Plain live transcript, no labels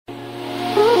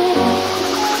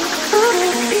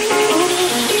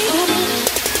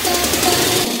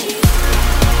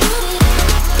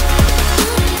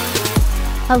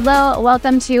Hello,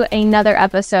 welcome to another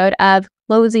episode of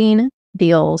Closing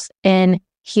Deals in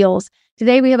Heels.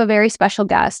 Today we have a very special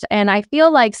guest, and I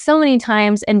feel like so many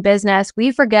times in business, we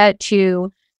forget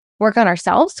to work on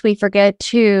ourselves. We forget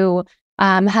to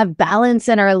have balance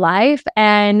in our life,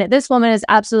 and this woman is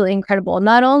absolutely incredible.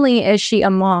 Not only is she a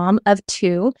mom of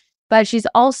two, but she's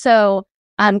also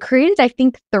created, I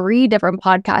think, 3 different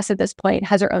podcasts at this point,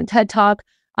 has her own TED Talk.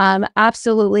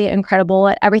 Absolutely incredible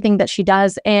at everything that she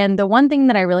does. And the one thing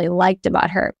that I really liked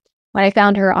about her when I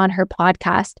found her on her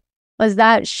podcast was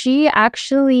that she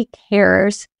actually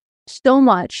cares so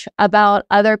much about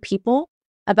other people,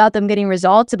 about them getting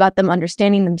results, about them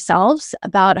understanding themselves,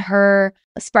 about her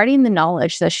spreading the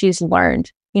knowledge that she's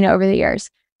learned, over the years.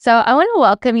 So I want to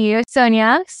welcome you,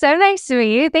 Sonia. So nice to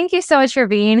meet you. Thank you so much for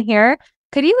being here.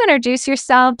 Could you introduce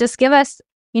yourself? Just give us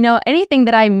anything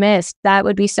that I missed that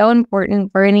would be so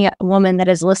important for any woman that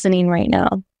is listening right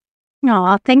now.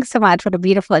 Oh, thanks so much. What a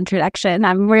beautiful introduction.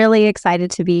 I'm really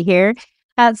excited to be here.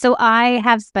 So I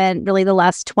have spent really the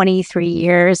last 23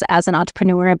 years as an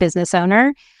entrepreneur and business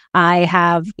owner. I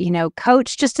have,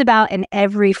 coached just about in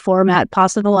every format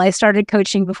possible. I started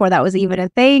coaching before that was even a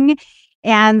thing.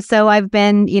 And so I've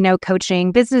been,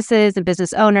 coaching businesses and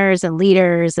business owners and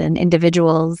leaders and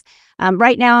individuals.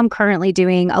 Right now, I'm currently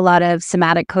doing a lot of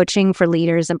somatic coaching for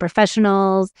leaders and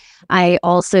professionals. I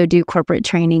also do corporate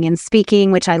training and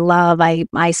speaking, which I love.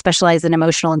 I specialize in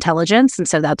emotional intelligence. And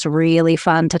so that's really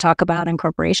fun to talk about in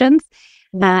corporations.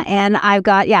 And I've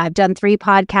done 3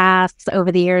 podcasts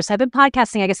over the years. I've been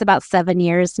podcasting, I guess, about 7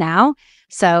 years now.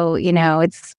 So,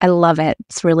 I love it.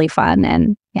 It's really fun.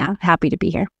 And happy to be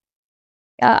here.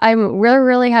 I'm really,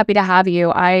 really happy to have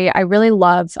you. I really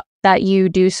love that you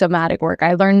do somatic work.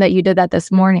 I learned that you did that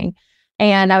this morning.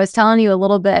 And I was telling you a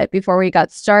little bit before we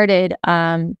got started,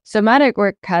 somatic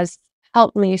work has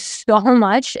helped me so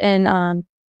much in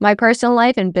my personal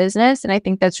life and business. And I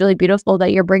think that's really beautiful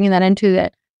that you're bringing that into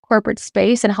the corporate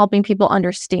space and helping people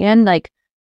understand like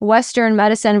Western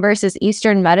medicine versus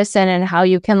Eastern medicine and how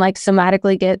you can like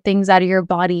somatically get things out of your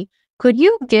body. Could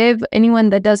you give anyone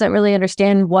that doesn't really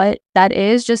understand what that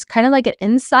is, just kind of like an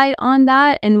insight on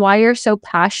that and why you're so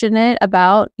passionate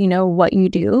about, what you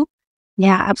do?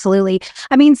 Yeah, absolutely.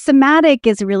 I mean, somatic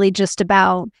is really just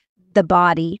about the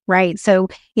body, right? So,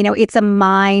 it's a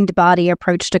mind-body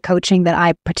approach to coaching that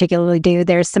I particularly do.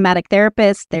 There's somatic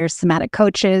therapists, there's somatic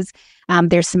coaches,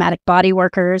 there's somatic body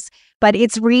workers, but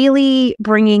it's really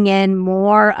bringing in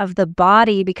more of the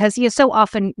body because so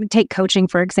often, take coaching,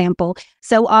 for example,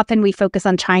 so often we focus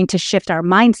on trying to shift our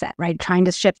mindset, right? Trying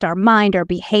to shift our mind, our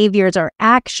behaviors, our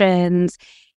actions.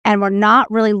 And we're not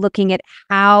really looking at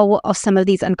how some of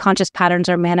these unconscious patterns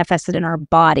are manifested in our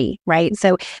body, right?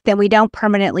 So then we don't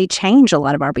permanently change a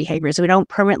lot of our behaviors. We don't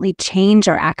permanently change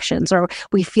our actions, or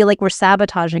we feel like we're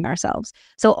sabotaging ourselves.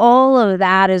 So all of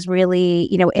that is really,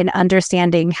 in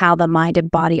understanding how the mind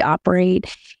and body operate.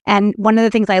 And one of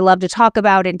the things I love to talk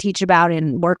about and teach about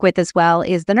and work with as well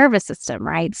is the nervous system,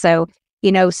 right? So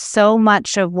so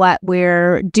much of what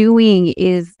we're doing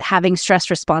is having stress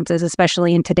responses,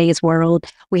 especially in today's world.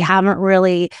 We haven't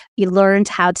really learned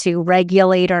how to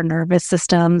regulate our nervous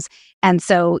systems. And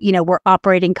so, we're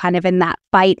operating kind of in that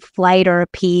fight, flight, or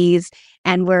appease.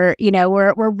 And we're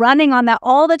running on that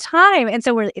all the time. And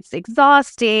so it's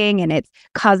exhausting and it's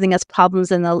causing us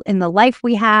problems in the life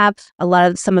we have.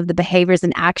 Some of the behaviors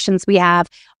and actions we have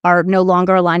are no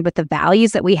longer aligned with the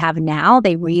values that we have now.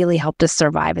 They really helped us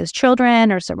survive as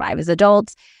children or survive as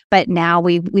adults. But now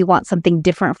we want something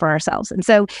different for ourselves. And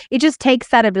so it just takes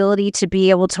that ability to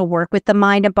be able to work with the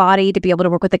mind and body, to be able to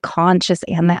work with the conscious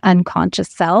and the unconscious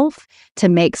self to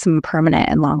make some permanent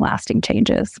and long-lasting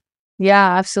changes.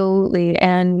 Yeah, absolutely.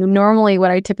 And normally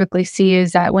what I typically see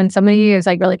is that when somebody is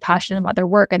like really passionate about their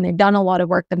work and they've done a lot of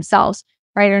work themselves,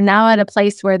 right, are now at a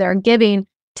place where they're giving,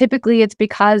 typically it's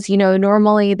because,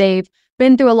 normally they've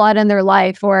been through a lot in their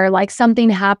life or like something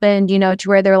happened, to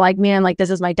where they're like, man, like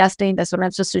this is my destiny. That's what I'm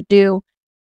supposed to do.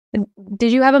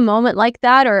 Did you have a moment like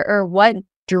that or what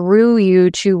drew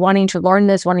you to wanting to learn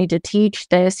this, wanting to teach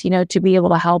this, to be able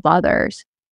to help others?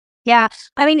 Yeah.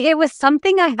 I mean, it was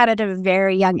something I had at a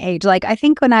very young age. Like, I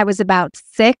think when I was about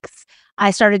 6,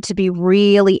 I started to be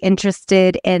really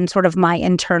interested in sort of my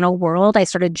internal world. I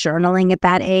started journaling at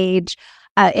that age.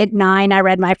 At 9, I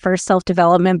read my first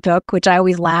self-development book, which I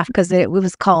always laugh because it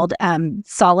was called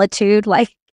Solitude.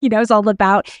 Like, it's all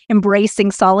about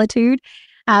embracing solitude.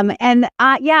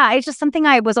 It's just something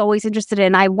I was always interested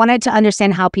in. I wanted to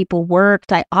understand how people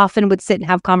worked. I often would sit and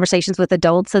have conversations with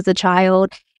adults as a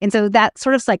child And so that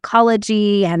sort of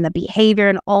psychology and the behavior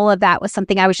and all of that was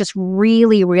something I was just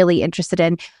really, really interested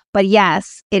in. But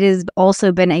yes, it has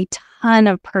also been a ton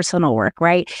of personal work,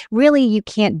 right? Really, you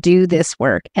can't do this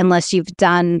work unless you've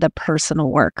done the personal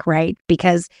work, right?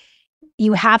 Because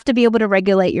you have to be able to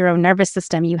regulate your own nervous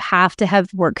system. You have to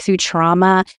have worked through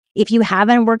trauma. If you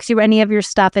haven't worked through any of your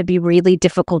stuff, it'd be really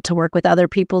difficult to work with other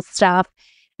people's stuff.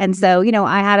 And so,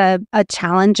 I had a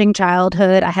challenging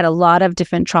childhood. I had a lot of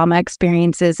different trauma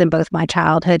experiences in both my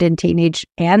childhood and teenage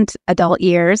and adult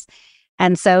years.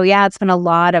 And so, yeah, it's been a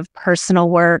lot of personal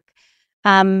work.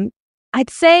 I'd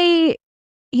say,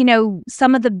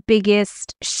 some of the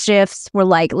biggest shifts were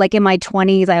like in my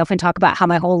 20s, I often talk about how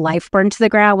my whole life burned to the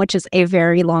ground, which is a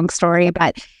very long story.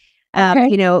 But,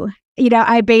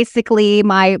 I basically,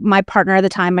 my partner at the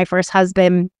time, my first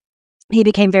husband, he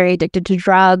became very addicted to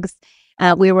drugs.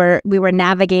 We were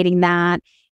navigating that.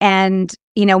 And,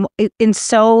 in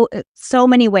so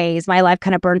many ways, my life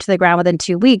kind of burned to the ground within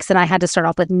 2 weeks. And I had to start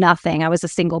off with nothing. I was a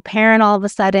single parent all of a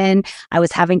sudden. I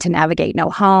was having to navigate no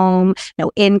home,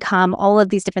 no income, all of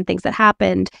these different things that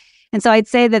happened. And so I'd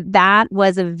say that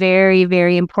was a very,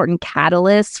 very important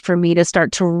catalyst for me to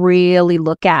start to really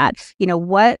look at,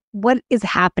 what is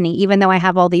happening, even though I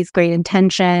have all these great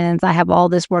intentions, I have all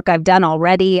this work I've done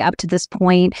already up to this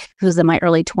point, it was in my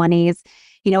early 20s,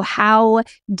 how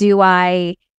do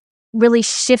I really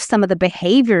shift some of the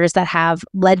behaviors that have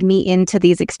led me into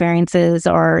these experiences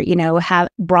or, have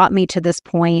brought me to this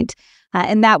point.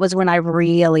 And that was when I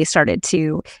really started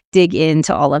to dig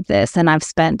into all of this. And I've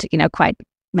spent, quite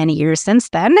many years since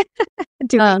then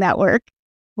doing that work.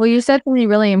 Well, you said something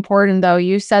really important, though.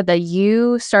 You said that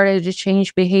you started to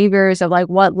change behaviors of like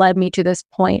what led me to this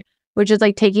point, which is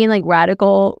like taking like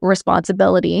radical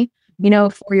responsibility,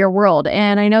 for your world.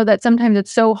 And I know that sometimes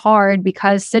it's so hard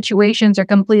because situations are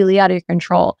completely out of your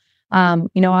control.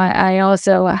 I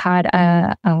also had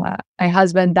a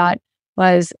husband that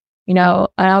was, an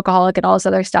alcoholic and all this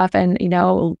other stuff, and,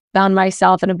 found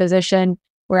myself in a position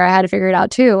where I had to figure it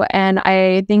out too. And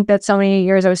I think that so many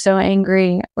years I was so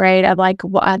angry, right? I'm like,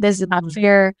 this is not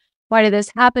fair. Why did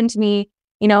this happen to me?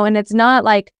 And it's not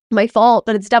like my fault,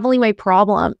 but it's definitely my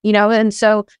problem, And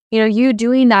so, you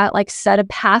doing that like set a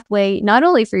pathway, not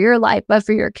only for your life, but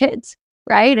for your kids,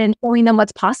 right? And showing them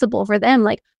what's possible for them.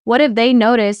 Like, what if they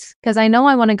notice? Because I know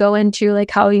I want to go into like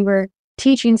how you were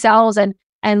teaching sales and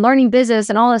learning business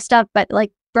and all this stuff, but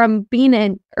like from being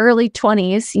in early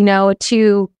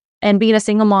 20s, and being a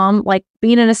single mom, like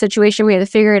being in a situation where you had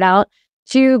to figure it out,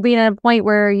 to being at a point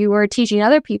where you were teaching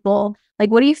other people, like,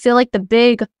 what do you feel like the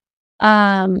big,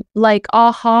 like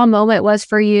aha moment was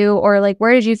for you? Or like,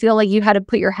 where did you feel like you had to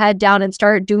put your head down and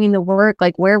start doing the work?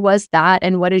 Like, where was that?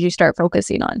 And what did you start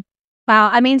focusing on? Wow.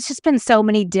 I mean, it's just been so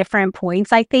many different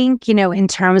points, I think, in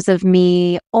terms of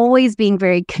me always being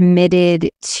very committed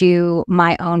to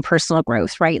my own personal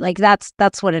growth, right? Like that's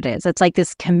what it is. It's like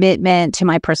this commitment to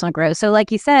my personal growth. So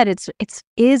like you said, it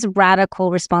is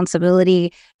radical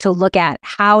responsibility to look at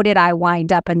how did I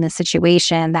wind up in this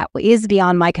situation that is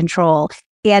beyond my control?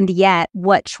 And yet,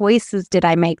 what choices did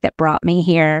I make that brought me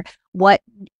here? What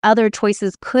other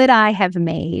choices could I have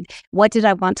made? What did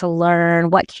I want to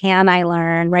learn? What can I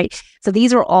learn? Right. So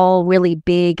these are all really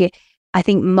big, I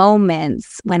think,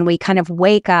 moments when we kind of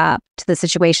wake up to the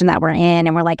situation that we're in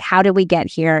and we're like, how did we get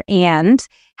here? And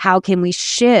how can we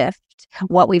shift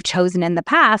what we've chosen in the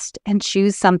past and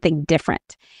choose something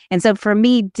different? And so for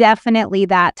me, definitely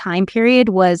that time period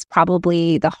was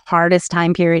probably the hardest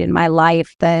time period in my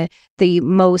life, the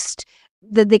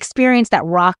experience that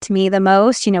rocked me the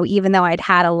most, even though I'd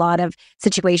had a lot of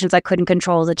situations I couldn't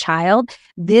control as a child.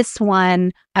 This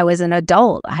one, I was an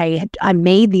adult. I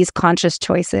made these conscious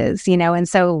choices, and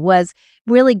so it was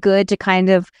really good to kind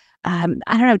of,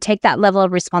 take that level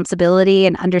of responsibility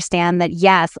and understand that,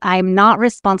 yes, I'm not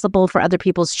responsible for other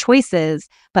people's choices,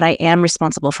 but I am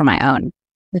responsible for my own.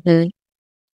 Mm-hmm.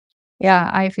 Yeah,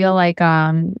 I feel like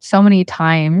so many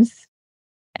times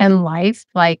in life,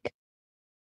 like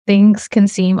things can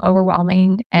seem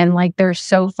overwhelming and like they're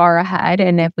so far ahead.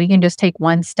 And if we can just take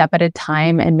one step at a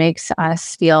time, it makes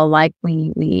us feel like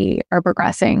we are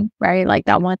progressing, right? Like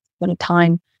that one step at a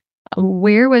time.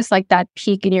 Where was like that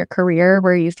peak in your career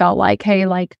where you felt like, hey,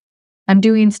 like I'm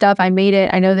doing stuff, I made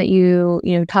it. I know that you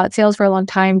taught sales for a long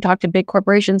time, talked to big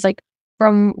corporations, like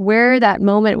from where that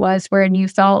moment was where you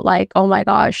felt like, oh my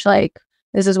gosh, like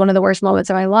this is one of the worst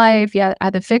moments of my life. Yeah, I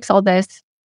had to fix all this.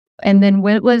 And then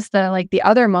what was the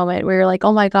other moment where you're like,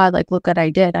 oh my God, like, look what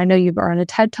I did. I know you were on a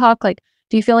TED Talk. Like,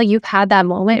 do you feel like you've had that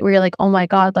moment where you're like, oh my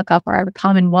God, look how far I've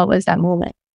come? And what was that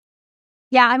moment?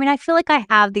 Yeah, I mean, I feel like I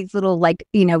have these little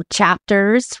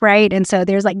chapters, right? And so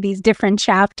there's like these different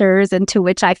chapters into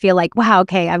which I feel like, wow,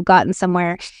 okay, I've gotten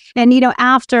somewhere. And,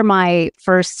 after my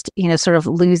first, sort of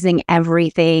losing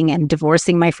everything and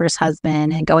divorcing my first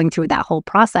husband and going through that whole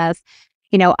process,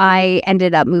 I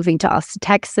ended up moving to Austin,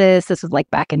 Texas. This was like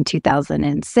back in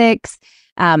 2006.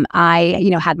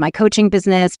 I had my coaching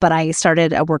business, but I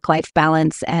started a work-life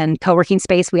balance and co-working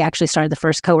space. We actually started the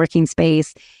first co-working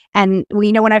space. And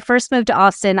when I first moved to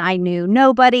Austin, I knew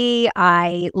nobody.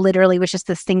 I literally was just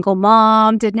a single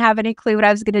mom, didn't have any clue what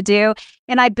I was going to do.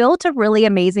 And I built a really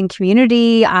amazing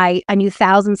community. I knew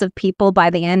thousands of people by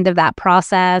the end of that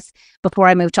process before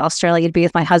I moved to Australia to be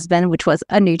with my husband, which was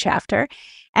a new chapter.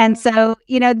 And so,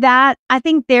 that I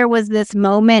think there was this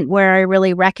moment where I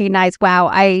really recognized, wow,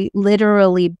 I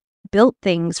literally built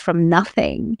things from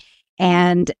nothing.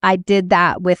 And I did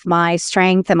that with my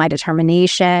strength and my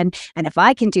determination. And if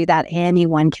I can do that,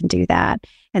 anyone can do that.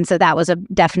 And so that was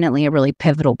definitely a really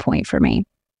pivotal point for me.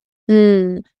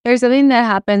 There's something that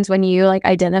happens when you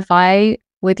identify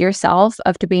with yourself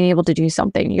to being able to do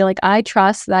something. You're like, I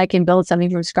trust that I can build something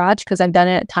from scratch because I've done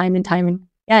it time and time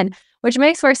again, which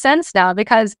makes more sense now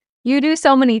because you do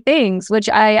so many things, which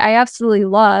I absolutely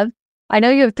love. I know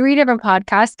you have 3 different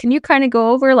podcasts. Can you kind of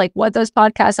go over what those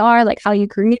podcasts are, how you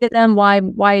created them,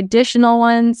 why additional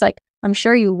ones? I'm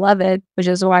sure you love it, which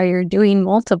is why you're doing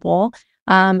multiple.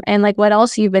 And what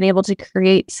else you've been able to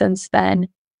create since then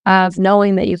of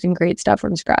knowing that you can create stuff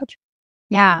from scratch.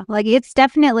 Yeah, it's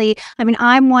definitely, I mean,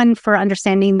 I'm one for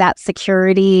understanding that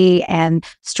security and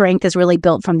strength is really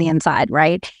built from the inside,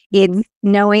 right? It's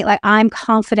knowing, I'm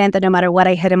confident that no matter what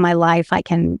I hit in my life, I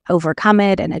can overcome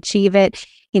it and achieve it,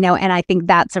 and I think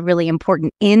that's a really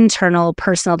important internal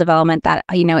personal development that,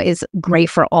 is great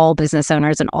for all business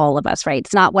owners and all of us, right?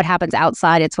 It's not what happens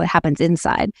outside, it's what happens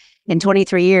inside. In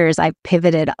 23 years, I've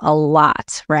pivoted a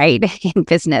lot, right, in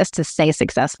business to stay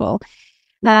successful.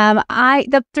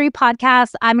 The 3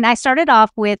 podcasts, I mean, I started off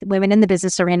with Women in the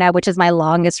Business Arena, which is my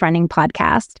longest running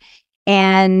podcast.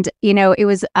 And, it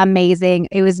was amazing.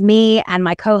 It was me and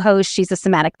my co-host. She's a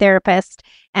somatic therapist.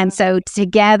 And so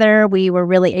together we were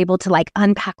really able to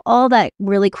unpack all that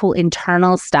really cool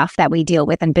internal stuff that we deal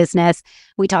with in business.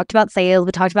 We talked about sales,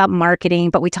 we talked about marketing,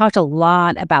 but we talked a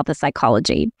lot about the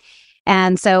psychology.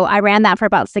 And so I ran that for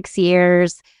about 6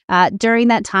 years. During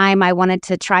that time, I wanted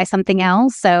to try something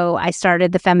else. So I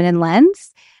started The Feminine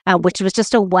Lens, which was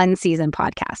just a 1-season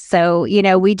podcast. So,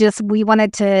 we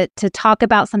wanted to talk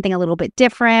about something a little bit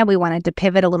different. We wanted to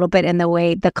pivot a little bit in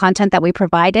the content that we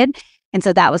provided. And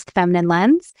so that was The Feminine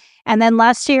Lens. And then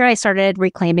last year, I started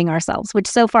Reclaiming Ourselves, which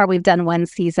so far we've done 1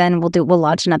 season. We'll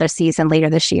launch another season later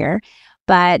this year.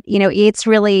 But, it's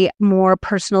really more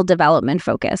personal development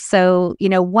focused. So,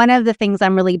 one of the things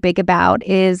I'm really big about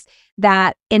is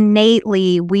that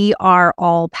innately we are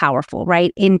all powerful,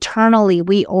 right? Internally,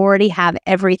 we already have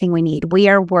everything we need. We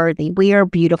are worthy. We are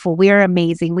beautiful. We are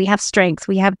amazing. We have strengths.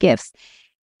 We have gifts.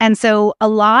 And so a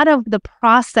lot of the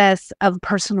process of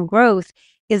personal growth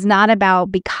is not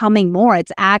about becoming more.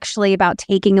 It's actually about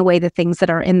taking away the things that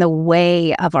are in the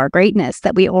way of our greatness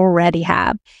that we already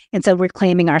have. And so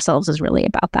Reclaiming Ourselves is really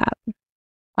about that.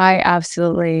 I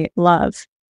absolutely love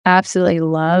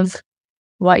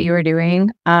what you are doing.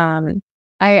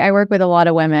 I work with a lot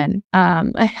of women,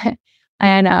 and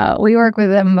we work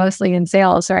with them mostly in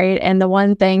sales, right? And the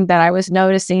one thing that I was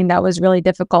noticing that was really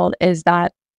difficult is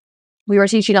that we were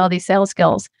teaching all these sales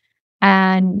skills,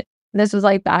 and this was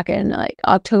back in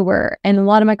October, and a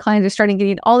lot of my clients are starting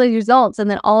getting all these results, and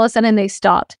then all of a sudden they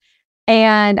stopped.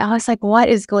 And I was like, what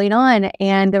is going on?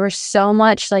 And there was so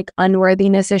much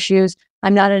unworthiness issues.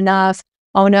 I'm not enough.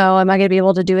 Oh no, am I going to be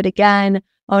able to do it again?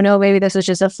 Oh no, maybe this was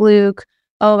just a fluke.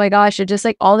 Oh my gosh, it just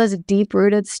all this deep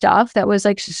rooted stuff that was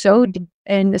so deep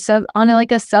and on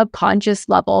a subconscious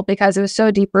level, because it was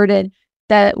so deep rooted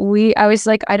that I was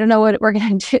I don't know what we're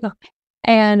going to do.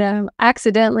 And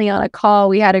accidentally on a call,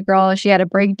 we had a girl, she had a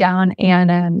breakdown,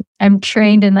 and I'm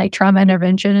trained in trauma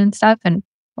intervention and stuff, and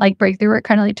breakthrough work,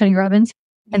 kind of like Tony Robbins.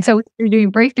 And so we're doing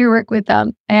breakthrough work with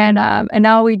them. And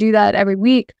now we do that every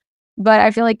week. But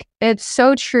I feel it's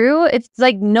so true. It's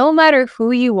no matter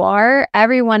who you are,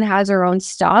 everyone has their own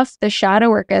stuff. The shadow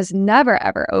work is never,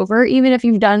 ever over, even if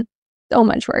you've done so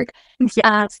much work.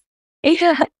 Yes.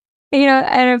 And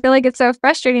I feel it's so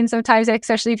frustrating sometimes,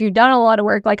 especially if you've done a lot of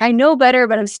work. I know better,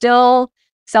 but I'm still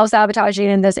self-sabotaging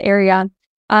in this area.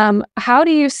 How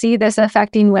do you see this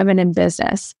affecting women in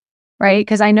business, right?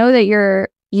 Because I know that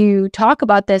you talk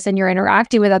about this and you're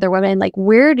interacting with other women.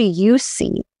 Where do you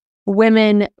see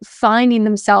women finding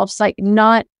themselves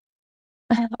not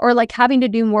or like having to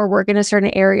do more work in a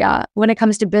certain area when it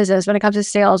comes to business, when it comes to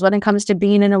sales, when it comes to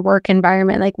being in a work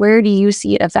environment? Like, where do you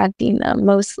see it affecting them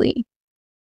mostly?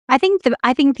 I think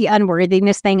the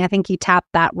unworthiness thing, I think you tapped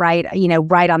that right,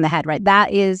 right on the head, right?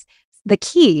 That is the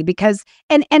key because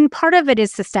and part of it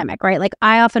is systemic, right? Like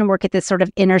I often work at this sort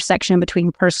of intersection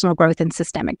between personal growth and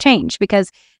systemic change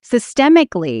because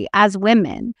systemically as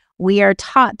women, we are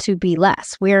taught to be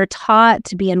less. We are taught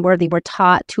to be unworthy. We're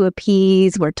taught to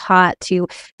appease. We're taught to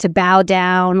bow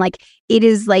down. Like it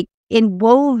is like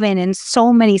inwoven in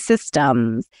so many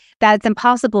systems that it's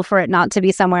impossible for it not to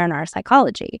be somewhere in our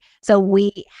psychology. So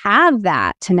we have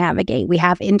that to navigate. We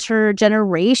have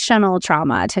intergenerational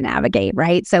trauma to navigate,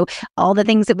 right? So all the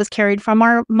things that was carried from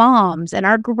our moms and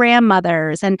our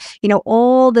grandmothers and,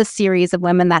 all the series of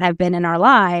women that have been in our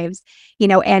lives,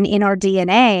 and in our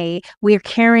DNA, we're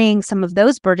carrying some of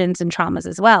those burdens and traumas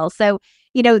as well. So,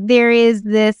 there is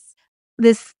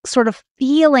this sort of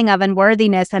feeling of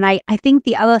unworthiness. And I think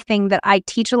the other thing that I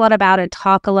teach a lot about and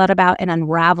talk a lot about and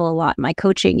unravel a lot in my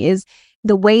coaching is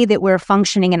the way that we're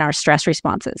functioning in our stress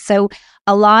responses. So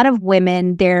a lot of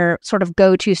women, their sort of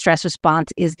go-to stress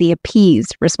response is the appease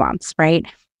response, right?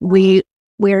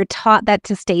 We're taught that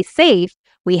to stay safe,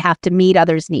 we have to meet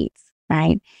others' needs,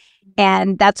 right?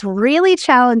 And that's really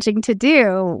challenging to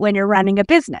do when you're running a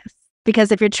business.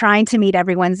 Because if you're trying to meet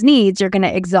everyone's needs, you're going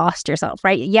to exhaust yourself,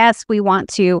 right? Yes, we want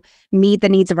to meet the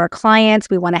needs of our clients.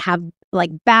 We want to have like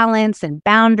balance and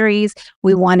boundaries.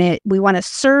 We want to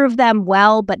serve them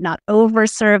well, but not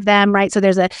overserve them, right? So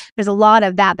there's a lot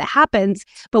of that happens.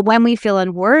 But when we feel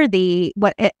unworthy,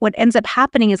 what ends up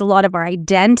happening is a lot of our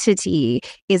identity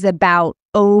is about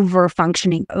over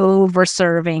functioning, over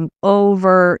serving,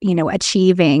 over,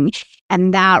 achieving.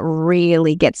 And that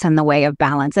really gets in the way of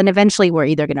balance. And eventually we're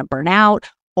either going to burn out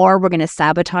or we're going to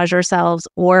sabotage ourselves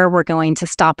or we're going to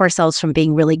stop ourselves from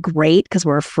being really great because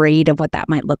we're afraid of what that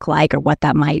might look like or what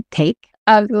that might take.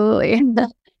 Absolutely.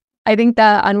 I think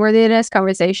the unworthiness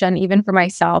conversation, even for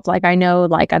myself, like I know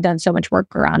like I've done so much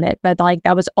work around it, but like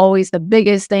that was always the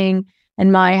biggest thing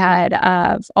in my head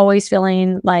of always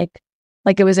feeling like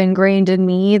it was ingrained in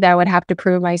me that I would have to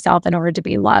prove myself in order to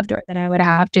be loved, or that I would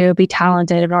have to be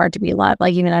talented in order to be loved,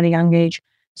 like even at a young age.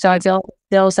 So I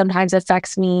feel sometimes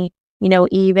affects me,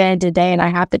 even today, and I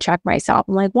have to check myself.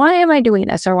 I'm like, why am I doing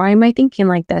this? Or why am I thinking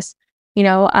like this?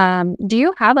 Do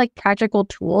you have like practical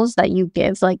tools that you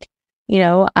give, like,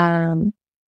 I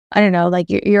don't know, like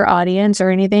your audience or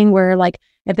anything where like,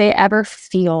 if they ever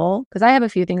feel, because I have a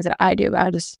few things that I do, but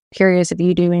I'm just curious if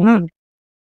you do anything.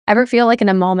 Ever feel like in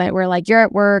a moment where like you're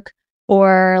at work,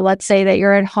 or let's say that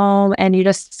you're at home and you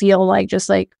just feel like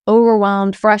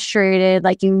overwhelmed, frustrated,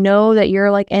 like that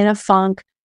you're like in a funk.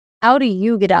 How do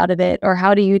you get out of it, or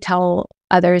how do you tell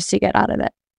others to get out of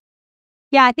it?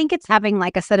 Yeah, I think it's having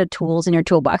like a set of tools in your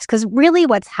toolbox, because really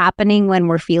what's happening when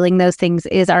we're feeling those things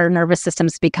is our nervous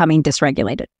system's becoming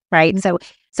dysregulated, right?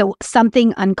 So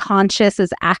something unconscious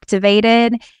is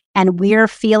activated and we're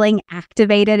feeling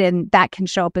activated, and that can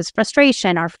show up as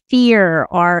frustration or fear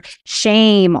or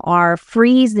shame or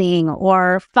freezing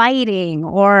or fighting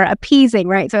or appeasing,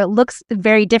 right? So it looks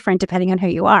very different depending on who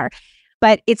you are.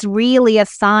 But it's really a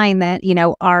sign that,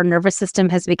 our nervous system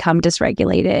has become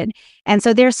dysregulated. And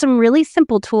so there's some really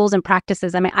simple tools and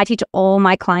practices. I mean, I teach all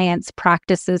my clients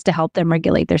practices to help them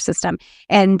regulate their system.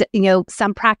 And,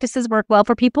 some practices work well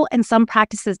for people and some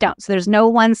practices don't. So there's no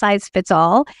one size fits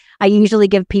all. I usually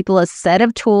give people a set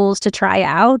of tools to try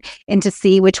out and to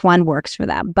see which one works for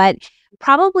them. But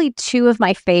probably two of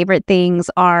my favorite things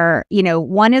are,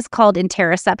 one is called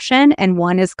interoception and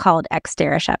one is called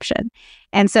exteroception.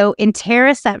 And so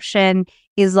interoception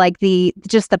is like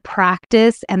just the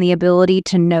practice and the ability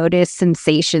to notice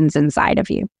sensations inside of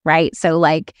you, right? So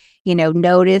like,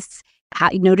 notice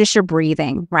your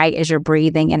breathing, right? As you're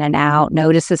breathing in and out,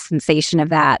 notice the sensation of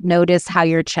that. Notice how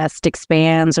your chest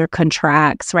expands or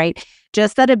contracts, right?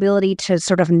 Just that ability to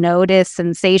sort of notice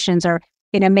sensations, or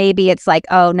maybe it's like,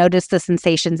 oh, notice the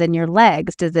sensations in your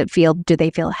legs. Do they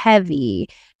feel heavy?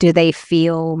 Do they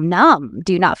feel numb?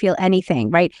 Do you not feel anything,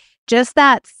 right? Just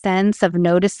that sense of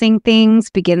noticing things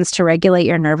begins to regulate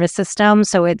your nervous system.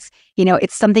 So it's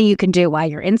something you can do while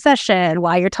you're in session,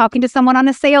 while you're talking to someone on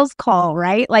a sales call,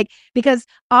 right? Like, because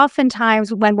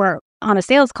oftentimes when we're on a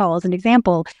sales call, as an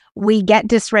example, we get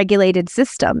dysregulated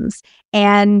systems.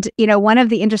 And, one of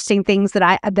the interesting things that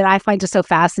I find just so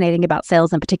fascinating about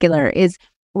sales in particular is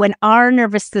when our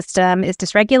nervous system is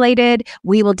dysregulated,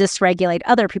 we will dysregulate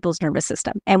other people's nervous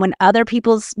system. And when other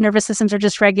people's nervous systems are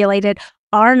dysregulated,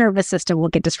 our nervous system will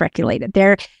get dysregulated.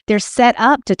 They're set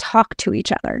up to talk to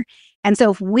each other. And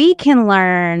so if we can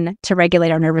learn to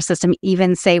regulate our nervous system,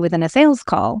 even say within a sales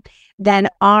call, then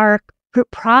our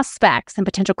prospects and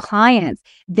potential clients,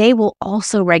 they will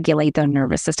also regulate their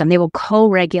nervous system. They will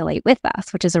co-regulate with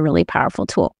us, which is a really powerful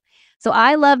tool. So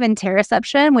I love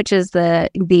interoception, which is the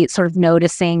sort of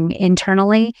noticing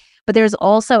internally. But there's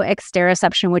also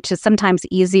exteroception, which is sometimes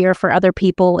easier for other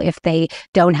people if they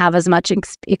don't have as much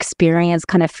experience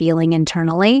kind of feeling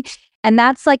internally. And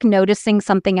that's like noticing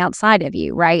something outside of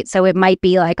you, right? So it might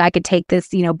be like I could take this,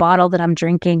 bottle that I'm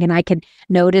drinking and I can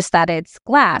notice that it's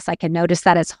glass. I can notice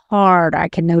that it's hard. I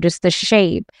can notice the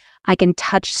shape. I can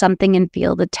touch something and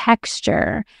feel the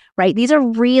texture, right? These are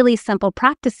really simple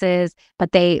practices,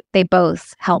 but they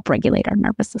both help regulate our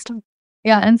nervous system.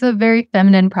 Yeah, and it's a very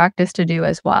feminine practice to do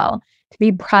as well, to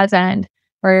be present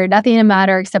for nothing to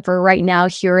matter except for right now,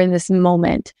 here in this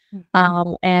moment.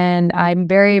 And I'm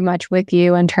very much with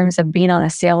you in terms of being on a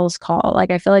sales call. Like,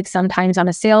 I feel like sometimes on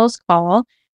a sales call,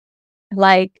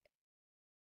 like,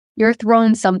 you're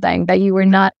throwing something that you were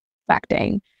not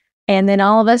expecting. And then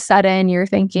all of a sudden you're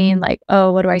thinking like,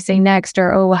 oh, what do I say next?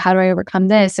 Or, oh, how do I overcome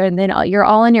this? And then you're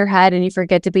all in your head and you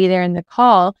forget to be there in the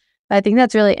call. But I think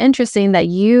that's really interesting that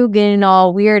you getting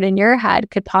all weird in your head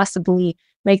could possibly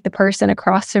make the person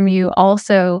across from you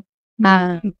also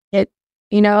theirs,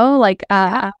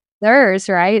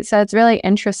 right? So it's really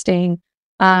interesting,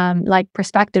 like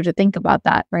perspective to think about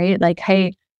that, right? Like,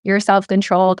 hey, your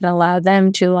self-control can allow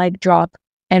them to like drop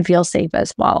and feel safe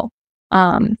as well.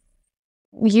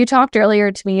 You talked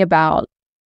earlier to me about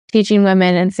teaching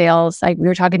women in sales, like we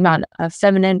were talking about a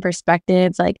feminine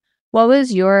perspectives, like what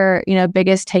was your,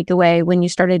 biggest takeaway when you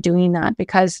started doing that?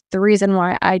 Because the reason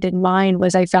why I did mine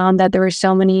was I found that there were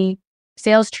so many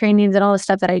sales trainings and all the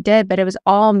stuff that I did, but it was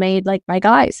all made like by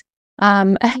guys.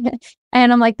 And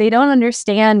I'm like, they don't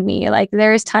understand me. Like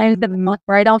there's times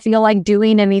where I don't feel like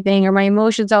doing anything or my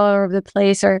emotions all over the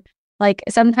place, or like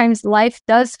sometimes life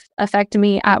does affect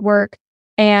me at work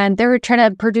and they're trying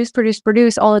to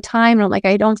produce all the time. And I'm like,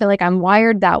 I don't feel like I'm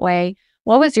wired that way.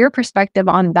 What was your perspective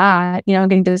on that? Can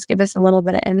you just give us a little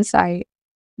bit of insight?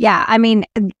 Yeah, I mean,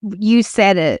 you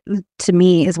said it to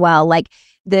me as well, like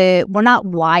we're not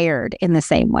wired in the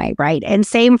same way, right? And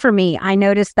same for me. I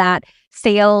noticed that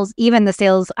sales, even the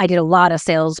sales, I did a lot of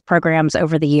sales programs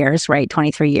over the years, right?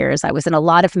 23 years. I was in a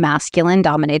lot of masculine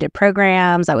dominated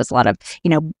programs. I was a lot of,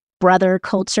 brother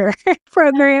culture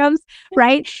programs,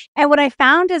 right? And what I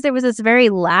found is there was this very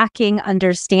lacking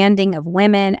understanding of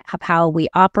women, of how we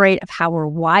operate, of how we're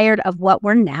wired, of what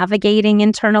we're navigating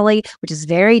internally, which is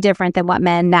very different than what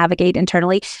men navigate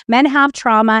internally. Men have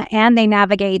trauma and they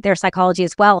navigate their psychology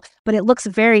as well, but it looks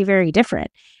very, very different.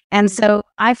 And so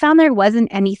I found there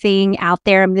wasn't anything out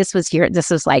there. And this was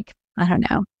like, I don't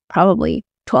know, probably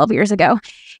 12 years ago,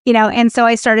 and so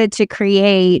I started to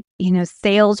create,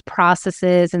 sales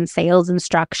processes and sales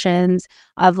instructions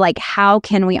of like, how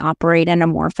can we operate in a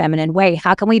more feminine way?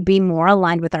 How can we be more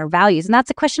aligned with our values? And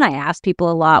that's a question I ask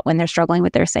people a lot when they're struggling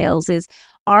with their sales is,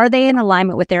 are they in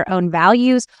alignment with their own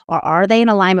values or are they in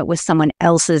alignment with someone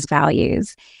else's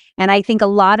values? And I think a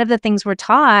lot of the things we're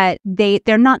taught,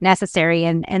 they're not necessary.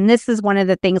 And this is one of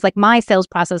the things, like my sales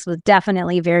process was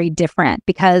definitely very different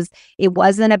because it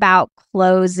wasn't about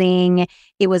closing.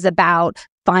 It was about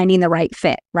finding the right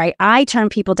fit, right? I turn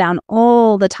people down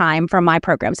all the time from my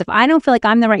programs. If I don't feel like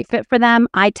I'm the right fit for them,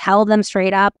 I tell them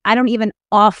straight up. I don't even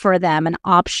offer them an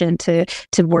option to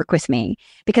work with me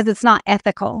because it's not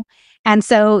ethical. And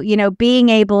so, being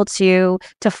able to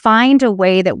find a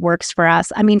way that works for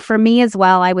us. I mean, for me as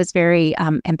well, I was very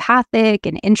empathic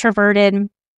and introverted.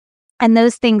 And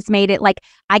those things made it like,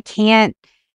 I can't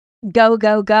go,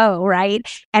 right?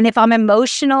 And if I'm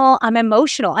emotional, I'm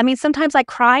emotional. I mean, sometimes I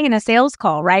cry in a sales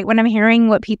call, right? When I'm hearing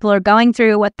what people are going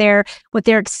through, what they're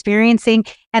experiencing,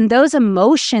 and those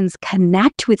emotions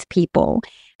connect with people.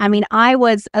 I mean, I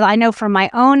know from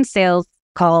my own sales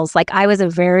calls, like I was a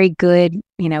very good,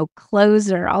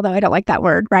 closer, although I don't like that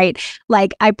word, right?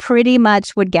 Like I pretty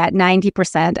much would get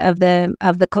 90% of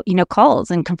the calls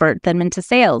and convert them into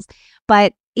sales.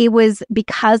 But it was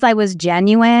because I was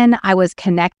genuine, I was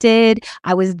connected,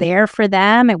 I was there for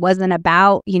them. It wasn't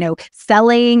about,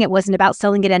 selling. It wasn't about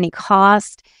selling at any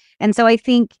cost. And so I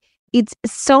think it's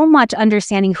so much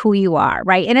understanding who you are,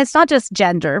 right? And it's not just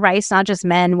gender, right? It's not just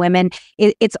men, women.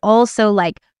 It's also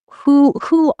like,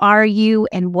 who are you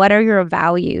and what are your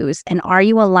values? And are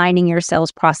you aligning your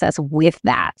sales process with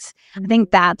that? I think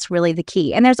that's really the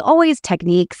key. And there's always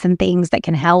techniques and things that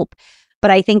can help. But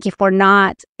I think if we're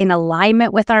not in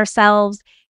alignment with ourselves,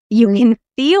 you can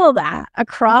feel that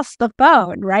across the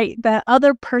phone, right? The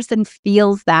other person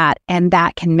feels that and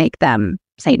that can make them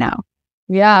say no.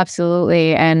 Yeah,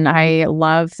 absolutely. And I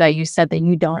love that you said that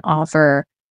you don't offer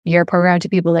your program to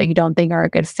people that you don't think are a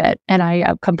good fit. And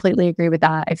I completely agree with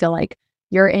that. I feel like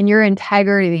you're in your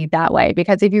integrity that way,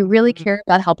 because if you really care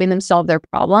about helping them solve their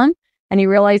problem and you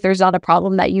realize there's not a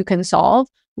problem that you can solve,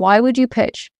 why would you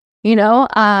pitch? You know,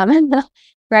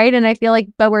 right? And I feel like,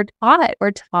 but we're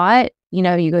taught,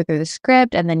 you go through the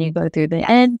script and then you go through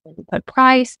the end, and you put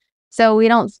price. So we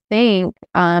don't think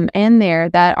in there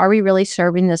that, are we really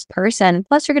serving this person?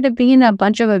 Plus, you're going to be in a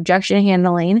bunch of objection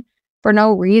handling for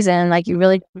no reason. Like, you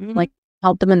really like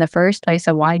help them in the first place.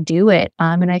 So why do it?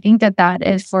 And I think that that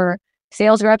is for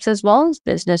sales reps as well as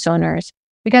business owners,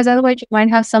 because otherwise you might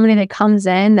have somebody that comes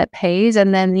in that pays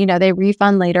and then they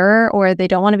refund later, or they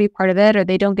don't want to be part of it, or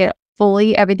they don't get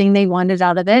fully everything they wanted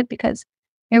out of it because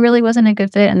it really wasn't a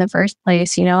good fit in the first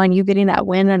place. And you getting that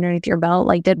win underneath your belt,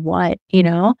 like, did what?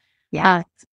 Yeah.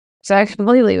 So I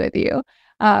completely with you.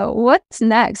 What's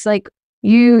next? Like,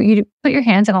 you put your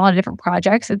hands in a lot of different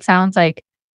projects. It sounds like,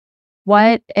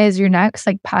 what is your next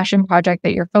like passion project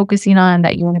that you're focusing on,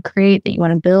 that you want to create, that you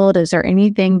want to build? Is there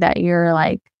anything that you're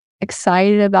like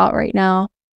excited about right now?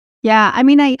 Yeah, I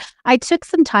mean, I took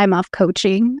some time off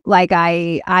coaching. Like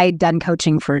I'd done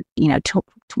coaching for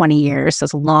 20 years, so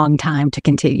it's a long time to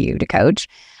continue to coach.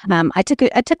 I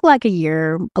took like a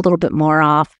year, a little bit more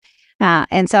off,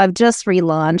 and so I've just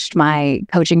relaunched my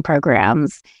coaching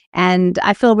programs, and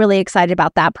I feel really excited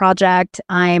about that project.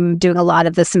 I'm doing a lot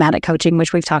of the somatic coaching,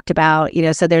 which we've talked about.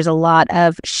 So there's a lot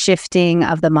of shifting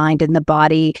of the mind and the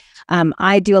body.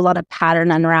 I do a lot of pattern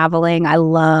unraveling. I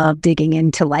love digging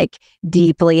into like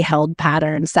deeply held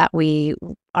patterns that we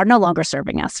are no longer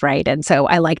serving us, right? And so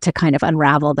I like to kind of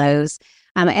unravel those.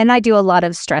 And I do a lot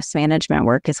of stress management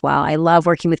work as well. I love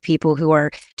working with people who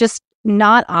are just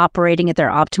not operating at their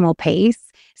optimal pace.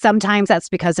 Sometimes that's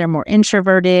because they're more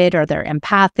introverted, or they're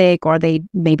empathic, or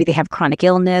maybe they have chronic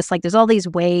illness. Like, there's all these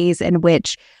ways in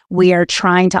which we are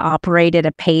trying to operate at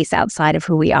a pace outside of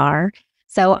who we are.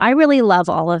 So I really love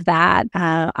all of that.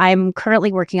 I'm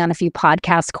currently working on a few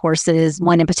podcast courses,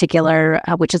 one in particular,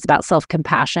 which is about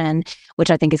self-compassion,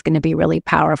 which I think is going to be really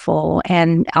powerful.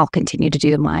 And I'll continue to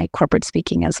do my corporate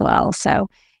speaking as well. So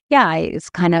yeah, it's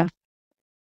kind of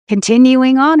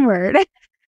continuing onward.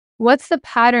 What's the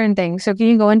pattern thing? So can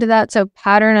you go into that? So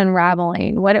pattern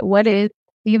unraveling. What is?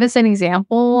 Give us an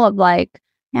example of like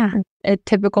Yeah. a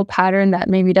typical pattern that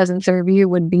maybe doesn't serve you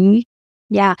would be.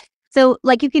 Yeah. So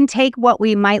like, you can take what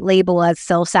we might label as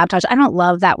self-sabotage. I don't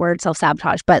love that word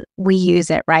self-sabotage, but we use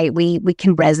it, right? We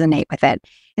can resonate with it.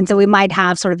 And so we might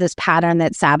have sort of this pattern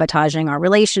that's sabotaging our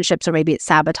relationships, or maybe it's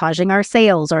sabotaging our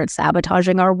sales, or it's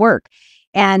sabotaging our work.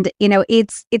 And,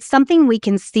 it's something we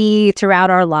can see throughout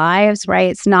our lives, right?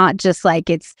 It's not just like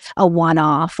it's a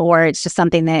one-off, or it's just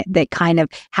something that kind of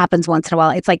happens once in a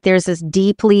while. It's like there's this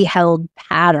deeply held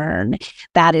pattern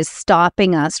that is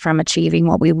stopping us from achieving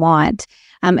what we want.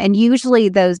 And usually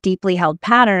those deeply held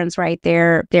patterns, right,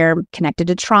 they're connected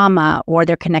to trauma, or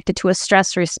they're connected to a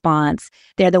stress response.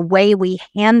 They're the way we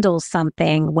handle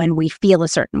something when we feel a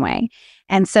certain way.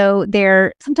 And so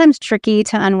they're sometimes tricky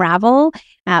to unravel,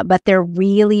 but they're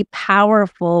really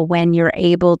powerful when you're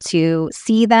able to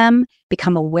see them,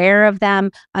 become aware of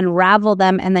them, unravel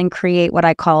them, and then create what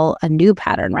I call a new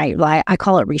pattern, right? I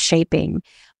call it reshaping,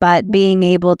 but being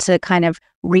able to kind of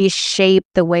reshape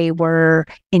the way we're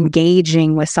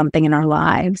engaging with something in our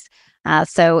lives.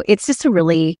 So it's just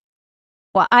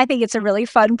I think it's a really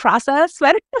fun process,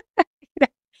 but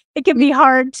it can be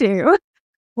hard too.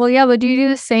 Well, yeah, but do you do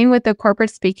the same with the corporate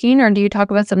speaking, or do you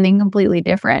talk about something completely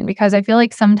different? Because I feel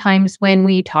like sometimes when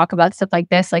we talk about stuff like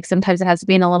this, like sometimes it has to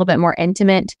be in a little bit more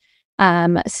intimate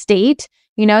state.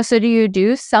 So do you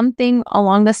do something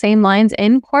along the same lines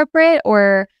in corporate,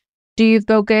 or do you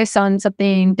focus on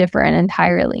something different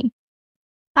entirely?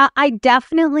 I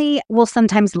definitely will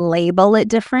sometimes label it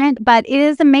different, but it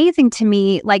is amazing to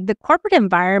me. Like, the corporate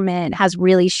environment has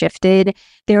really shifted.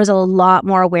 There's a lot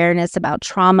more awareness about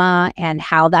trauma and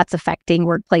how that's affecting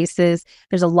workplaces.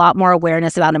 There's a lot more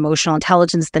awareness about emotional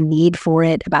intelligence, the need for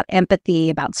it, about empathy,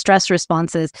 about stress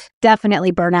responses.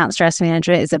 Definitely burnout, stress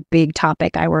management is a big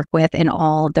topic I work with in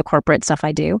all the corporate stuff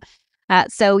I do.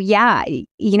 So yeah,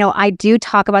 I do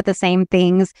talk about the same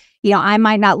things. I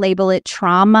might not label it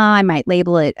trauma. I might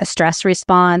label it a stress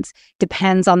response.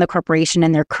 Depends on the corporation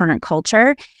and their current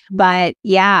culture. But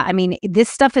yeah, I mean, this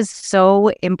stuff is so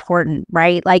important,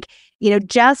 right? Like,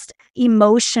 just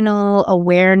emotional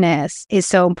awareness is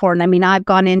so important. I mean, I've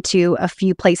gone into a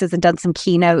few places and done some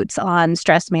keynotes on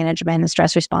stress management and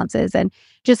stress responses, and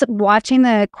just watching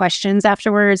the questions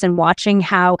afterwards and watching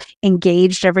how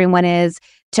engaged everyone is.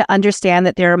 to understand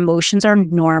that their emotions are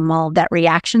normal, that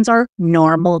reactions are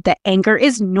normal, that anger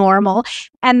is normal,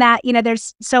 and that,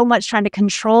 there's so much trying to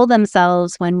control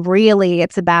themselves when really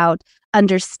it's about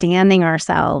understanding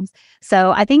ourselves.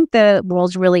 So I think the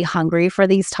world's really hungry for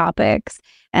these topics.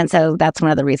 And so that's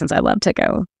one of the reasons I love to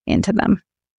go into them.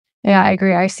 Yeah, I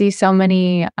agree. I see so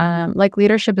many, like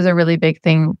leadership is a really big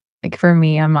thing, like for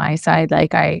me on my side.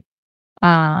 Like I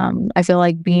feel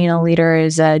like being a leader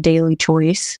is a daily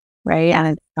choice, right? And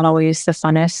it's not always the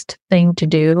funnest thing to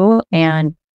do.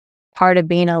 And part of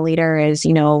being a leader is,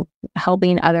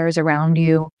 helping others around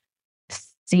you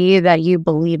see that you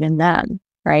believe in them,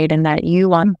 right? And that you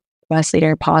want the best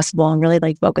leader possible and really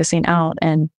like focusing out.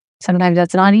 And sometimes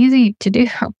that's not easy to do.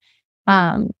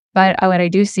 But what I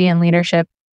do see in leadership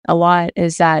a lot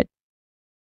is that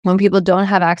when people don't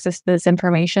have access to this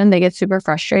information, they get super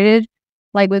frustrated,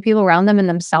 like with people around them and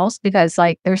themselves, because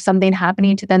like there's something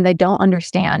happening to them they don't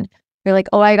understand. They're like,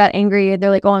 oh, I got angry. They're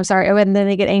like, oh, I'm sorry. Oh, and then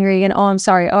they get angry again. Oh, I'm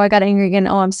sorry. Oh, I got angry again.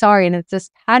 Oh, I'm sorry. And it's this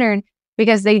pattern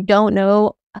because they don't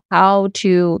know how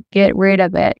to get rid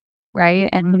of it, right?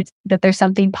 And that there's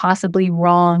something possibly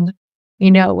wrong,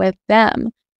 with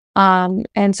them.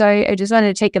 And so I just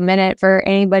wanted to take a minute for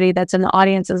anybody that's in the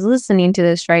audience is listening to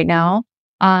this right now.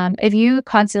 If you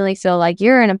constantly feel like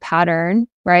you're in a pattern,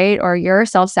 right, or you're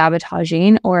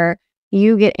self-sabotaging, or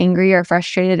you get angry or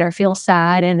frustrated or feel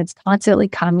sad and it's constantly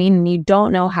coming and you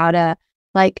don't know how to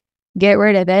like get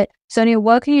rid of it. Sonia,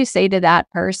 what can you say to that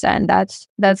person that's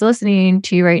listening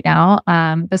to you right now,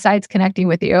 besides connecting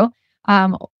with you?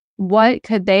 What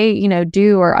could they,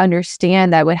 do or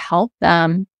understand that would help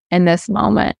them in this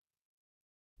moment?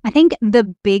 I think the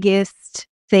biggest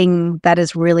thing that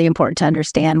is really important to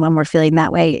understand when we're feeling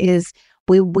that way is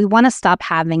we want to stop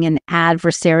having an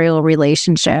adversarial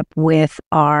relationship with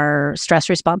our stress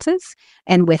responses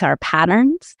and with our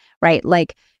patterns, right?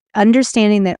 Like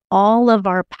understanding that all of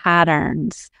our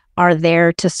patterns are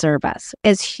there to serve us.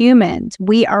 As humans,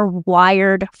 we are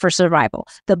wired for survival.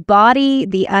 The body,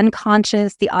 the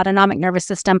unconscious, the autonomic nervous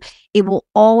system, it will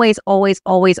always, always,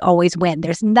 always, always win.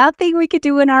 There's nothing we could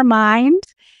do in our mind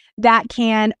that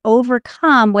can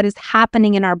overcome what is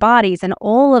happening in our bodies, and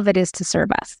all of it is to serve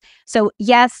us. So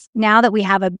yes, now that we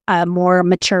have a more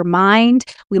mature mind,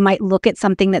 we might look at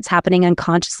something that's happening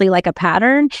unconsciously like a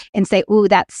pattern and say, ooh,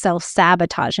 that's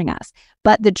self-sabotaging us.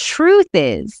 But the truth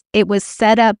is, it was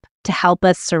set up to help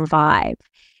us survive.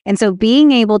 And so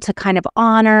being able to kind of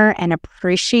honor and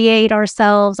appreciate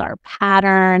ourselves, our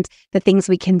patterns, the things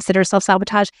we consider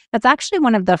self-sabotage, that's actually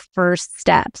one of the first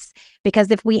steps. Because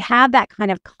if we have that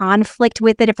kind of conflict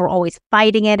with it, if we're always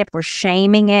fighting it, if we're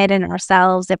shaming it in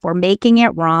ourselves, if we're making it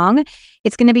wrong,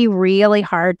 it's going to be really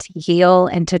hard to heal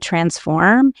and to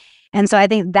transform. And so I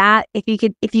think that if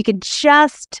you could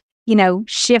just,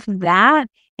 shift that,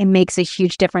 it makes a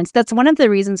huge difference. That's one of the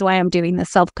reasons why I'm doing the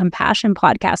self-compassion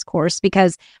podcast course,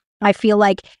 because I feel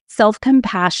like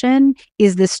self-compassion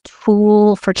is this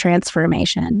tool for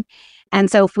transformation.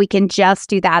 And so if we can just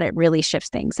do that, it really shifts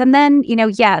things. And then,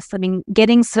 yes,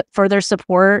 getting further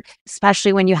support,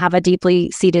 especially when you have a deeply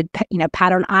seated,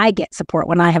 pattern. I get support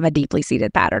when I have a deeply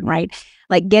seated pattern, right?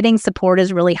 Like getting support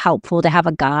is really helpful to have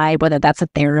a guide, whether that's a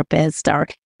therapist or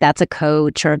that's a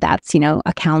coach or that's,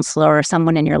 a counselor or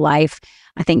someone in your life.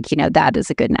 I think, that is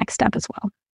a good next step as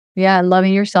well. Yeah,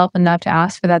 loving yourself enough to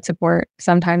ask for that support.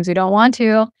 Sometimes we don't want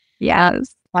to.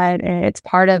 Yes. But it's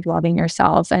part of loving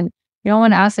yourself. And I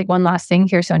want to ask like one last thing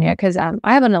here, Sonia, because I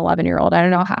have an 11-year-old. I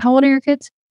don't know. How old are your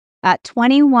kids?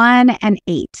 21 and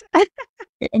 8.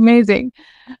 Amazing.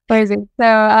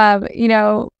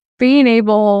 So, being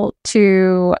able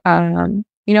to,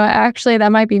 actually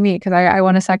that might be me because I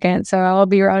want a second. So I'll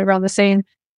be around the same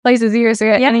place as you. So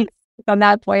any on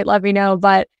that point, let me know.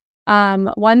 But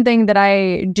one thing that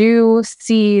I do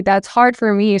see that's hard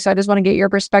for me, so I just want to get your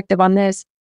perspective on this.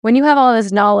 When you have all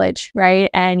this knowledge, right,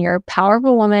 and you're a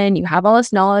powerful woman, you have all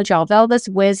this knowledge, you have all this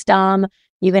wisdom,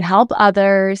 you can help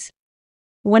others.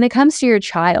 When it comes to your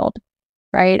child,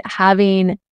 right,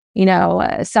 having,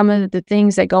 some of the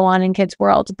things that go on in kids'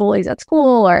 worlds, bullies at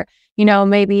school, or,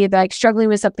 maybe like struggling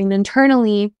with something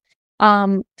internally,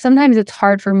 sometimes it's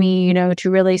hard for me,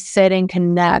 to really sit and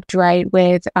connect, right,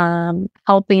 with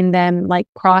helping them like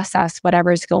process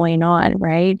whatever's going on,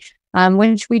 right?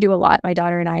 Which we do a lot. My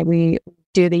daughter and I, we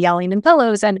do the yelling in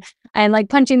pillows and like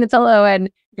punching the pillow and,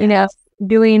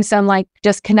 doing some like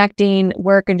just connecting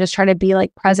work and just try to be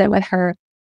like present with her.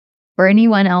 For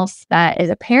anyone else that is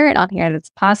a parent on here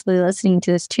that's possibly listening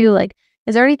to this too, like,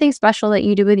 is there anything special that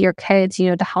you do with your kids,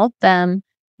 to help them,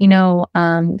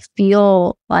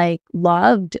 feel like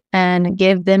loved and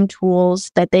give them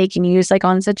tools that they can use like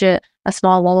on such a a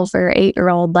small level for your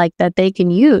 8-year-old, like that they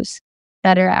can use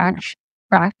that are actually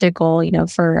practical,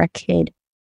 for a kid.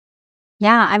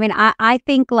 Yeah. I mean, I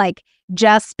think like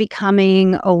just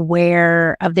becoming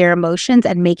aware of their emotions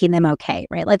and making them okay,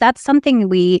 right? Like that's something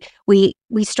we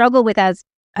struggle with as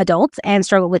adults and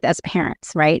struggle with as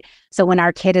parents, right? So when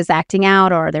our kid is acting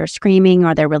out or they're screaming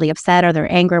or they're really upset or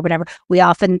they're angry or whatever, we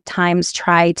oftentimes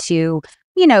try to,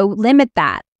 limit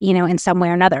that, in some way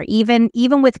or another, even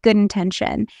with good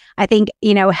intention. I think,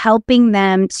 helping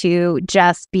them to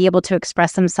just be able to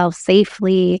express themselves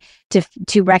safely,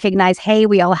 to recognize, hey,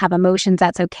 we all have emotions,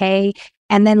 that's okay.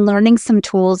 And then learning some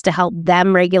tools to help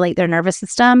them regulate their nervous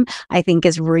system, I think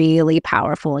is really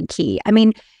powerful and key. I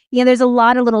mean, there's a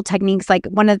lot of little techniques. Like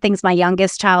one of the things my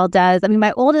youngest child does, I mean,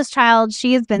 my oldest child,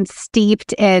 she has been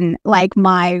steeped in like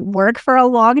my work for a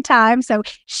long time. So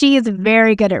she is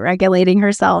very good at regulating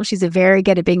herself. She's very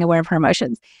good at being aware of her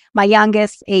emotions. My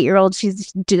youngest 8-year-old,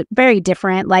 she's very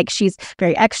different. Like she's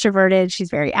very extroverted. She's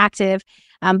very active.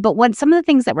 But some of the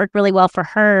things that work really well for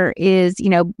her is,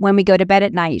 when we go to bed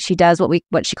at night, she does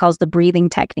what she calls the breathing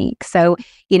technique. So,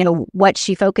 what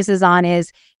she focuses on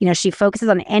is, she focuses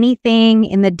on anything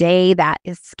in the day that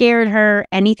has scared her,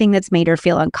 anything that's made her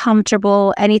feel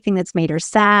uncomfortable, anything that's made her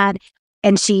sad.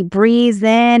 And she breathes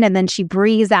in and then she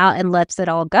breathes out and lets it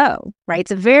all go, right? It's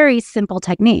a very simple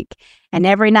technique. And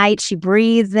every night she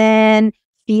breathes in,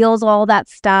 feels all that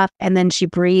stuff, and then she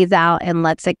breathes out and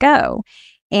lets it go.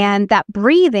 And that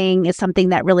breathing is something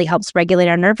that really helps regulate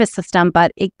our nervous system,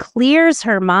 but it clears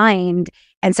her mind.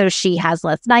 And so she has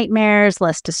less nightmares,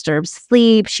 less disturbed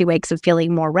sleep. She wakes up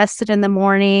feeling more rested in the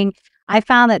morning. I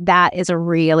found that is a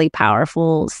really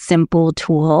powerful, simple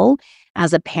tool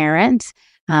as a parent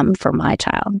for my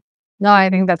child. No, I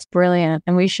think that's brilliant.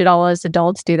 And we should all as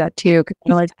adults do that too.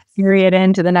 Like carry it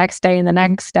into the next day and the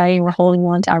next day, and we're holding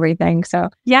on to everything. So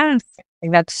yes, I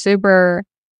think that's super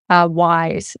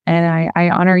wise. And I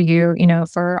honor you,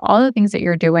 for all the things that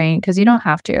you're doing, because you don't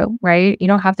have to, right? You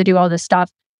don't have to do all this stuff,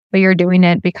 but you're doing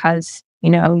it because,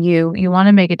 you want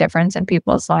to make a difference in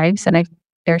people's lives. And if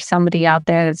there's somebody out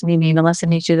there that's maybe even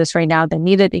listening to this right now that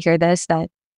needed to hear this, that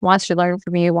wants to learn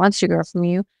from you, wants to grow from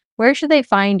you, where should they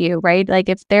find you, right? Like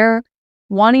if they're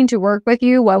wanting to work with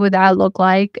you, what would that look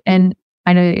like? And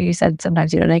I know you said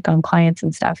sometimes you don't take on clients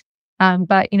and stuff.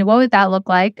 But, what would that look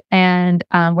like? And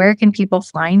where can people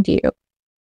find you?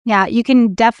 Yeah, you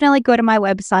can definitely go to my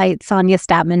website,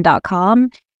 SoniaStatman.com,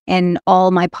 and all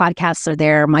my podcasts are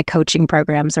there. My coaching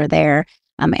programs are there,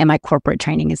 and my corporate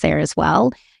training is there as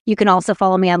well. You can also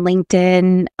follow me on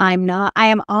LinkedIn. I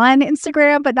am on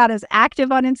Instagram, but not as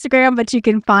active on Instagram, but you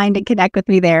can find and connect with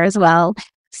me there as well.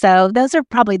 So those are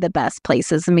probably the best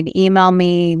places. I mean, email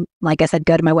me. Like I said,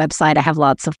 go to my website. I have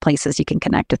lots of places you can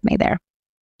connect with me there.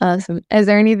 Awesome. Is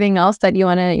there anything else that you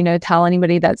want to, tell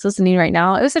anybody that's listening right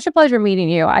now? It was such a pleasure meeting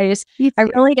you. I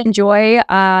really enjoy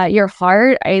your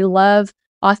heart. I love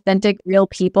authentic, real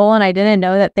people. And I didn't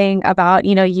know that thing about,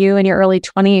 you in your early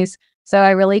 20s. So I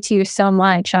relate to you so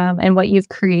much and what you've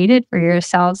created for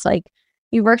yourselves. Like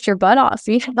you worked your butt off,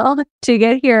 to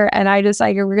get here. And I just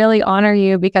really honor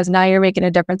you because now you're making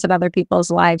a difference in other people's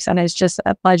lives. And it's just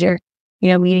a pleasure,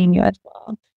 meeting you as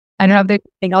well. I don't know if there's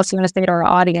anything else you want to say to our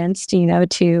audience,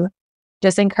 to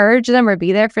just encourage them or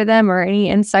be there for them or any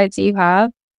insights that you have.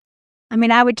 I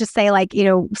mean, I would just say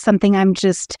something I'm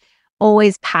just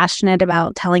always passionate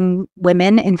about telling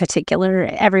women in particular,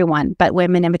 everyone, but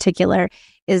women in particular,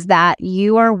 is that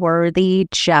you are worthy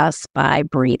just by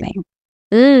breathing.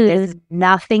 There's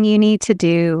nothing you need to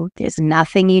do. There's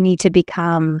nothing you need to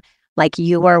become. Like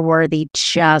you are worthy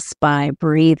just by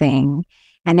breathing.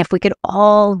 And if we could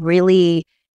all really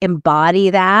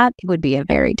embody that, it would be a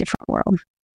very different world.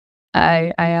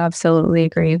 I absolutely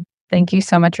agree. Thank you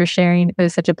so much for sharing. It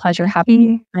was such a pleasure having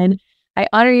you. And I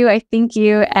honor you. I thank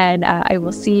you. And I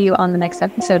will see you on the next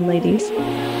episode, ladies.